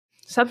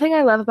Something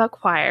I love about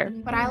choir.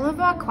 What I love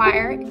about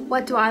choir.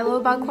 What do I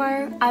love about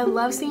choir? I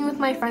love singing with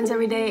my friends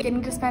every day.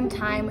 Getting to spend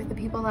time with the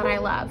people that I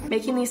love.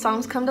 Making these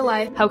songs come to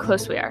life. How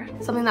close we are.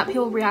 Something that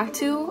people react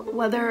to,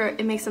 whether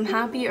it makes them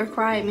happy or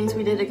cry, it means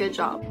we did a good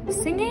job.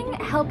 Singing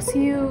helps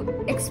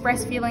you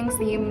express feelings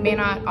that you may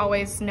not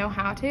always know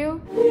how to.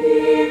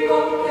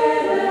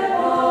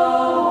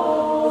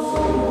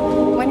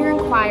 When you're in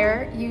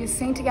choir, you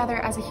sing together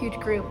as a huge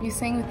group. You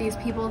sing with these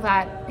people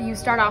that you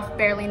start off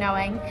barely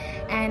knowing,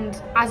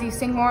 and as you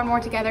sing more and more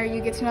together,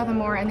 you get to know them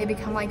more and they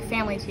become like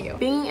family to you.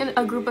 Being in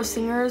a group of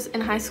singers in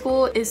high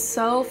school is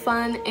so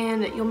fun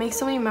and you'll make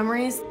so many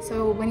memories.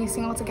 So when you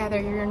sing all together,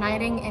 you're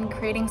uniting and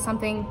creating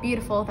something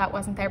beautiful that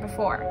wasn't there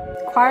before.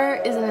 Choir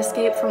is an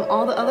escape from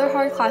all the other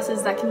hard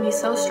classes that can be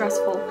so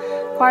stressful.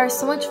 Choir is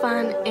so much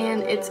fun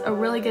and it's a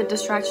really good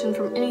distraction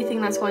from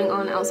anything that's going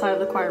on outside of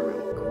the choir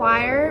room.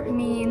 Choir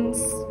means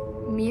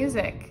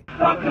music.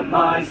 My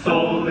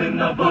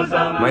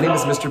name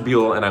is Mr.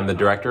 Buell and I'm the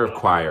Director of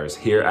Choirs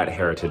here at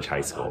Heritage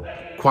High School.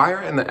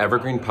 Choir in the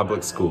Evergreen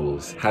Public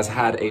Schools has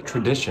had a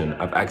tradition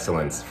of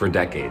excellence for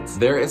decades.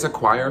 There is a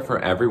choir for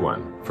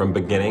everyone, from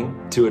beginning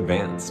to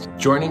advanced.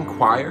 Joining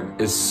choir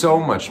is so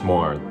much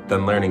more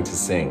than learning to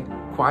sing.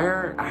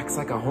 Choir acts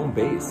like a home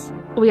base.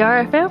 We are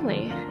a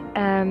family,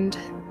 and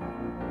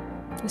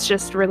it's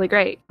just really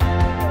great.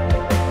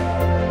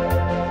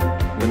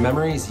 The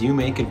memories you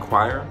make in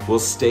choir will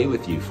stay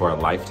with you for a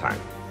lifetime.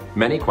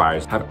 Many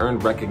choirs have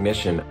earned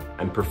recognition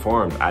and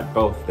performed at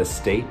both the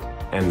state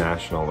and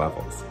national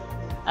levels.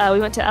 We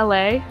went to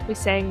LA, we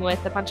sang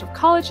with a bunch of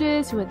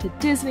colleges, we went to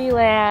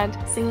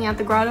Disneyland. Singing at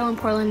the Grotto in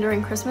Portland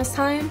during Christmas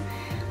time.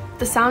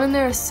 The sound in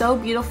there is so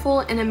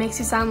beautiful and it makes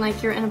you sound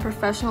like you're in a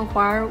professional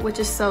choir, which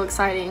is so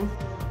exciting.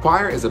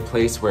 Choir is a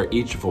place where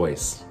each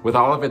voice, with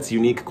all of its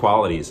unique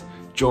qualities,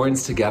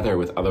 joins together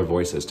with other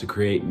voices to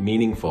create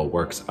meaningful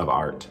works of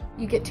art.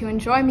 You get to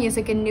enjoy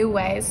music in new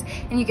ways,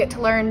 and you get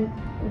to learn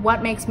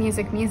what makes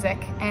music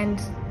music,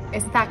 and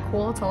isn't that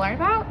cool to learn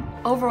about?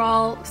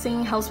 Overall,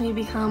 singing helps me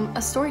become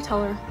a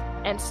storyteller.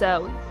 And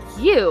so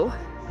you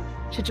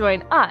should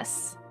join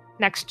us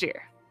next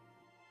year.